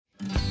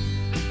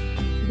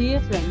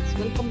Dear friends,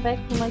 welcome back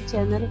to my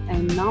channel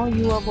and now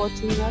you are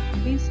watching a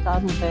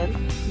 3-star hotel.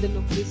 The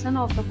location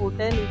of the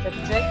hotel is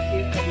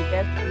attractive and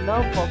guests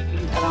love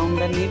walking around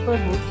the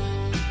neighborhood.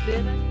 There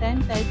are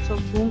 10 types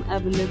of room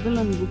available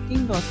on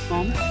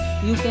booking.com.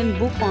 You can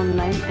book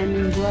online and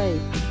enjoy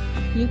it.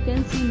 You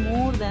can see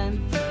more than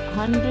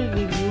 100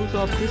 reviews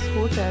of this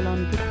hotel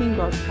on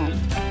booking.com.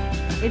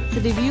 Its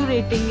review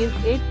rating is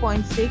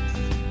 8.6,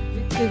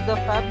 which is the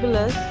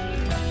fabulous.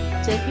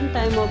 Check-in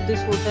time of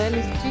this hotel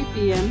is 3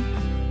 p.m.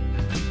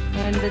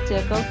 and the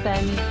checkout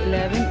time is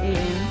 11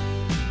 a.m.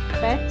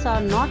 Pets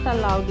are not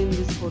allowed in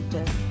this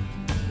hotel.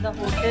 The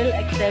hotel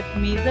accepts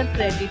major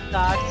credit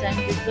cards and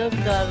reserves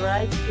the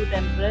right to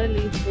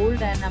temporarily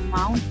hold an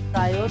amount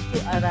prior to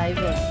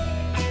arrival.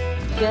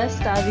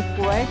 Guests are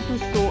required to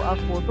show a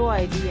photo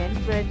ID and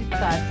credit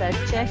cards at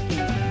check-in.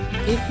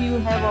 If you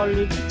have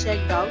already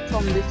checked out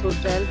from this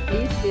hotel,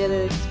 please share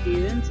your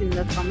experience in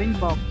the comment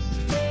box.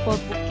 For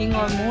booking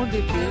or more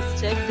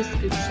details, check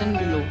description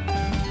below.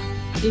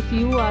 If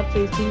you are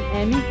facing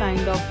any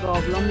kind of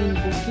problem in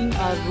booking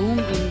a room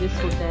in this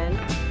hotel,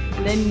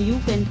 then you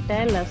can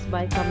tell us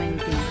by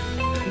commenting.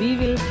 We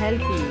will help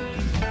you.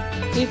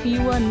 If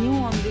you are new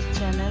on this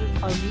channel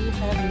or you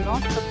have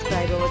not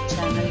subscribed our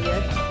channel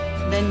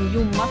yet, then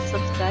you must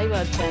subscribe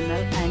our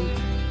channel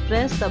and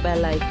press the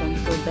bell icon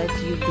so that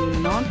you do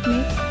not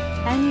miss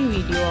any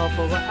video of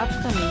our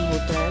upcoming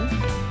hotel.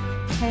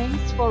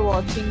 Thanks for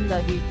watching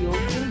the video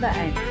till the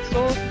end.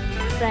 So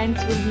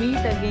friends, will meet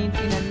again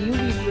in a new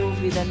video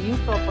with a new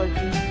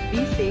property.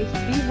 Be safe,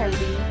 be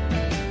healthy.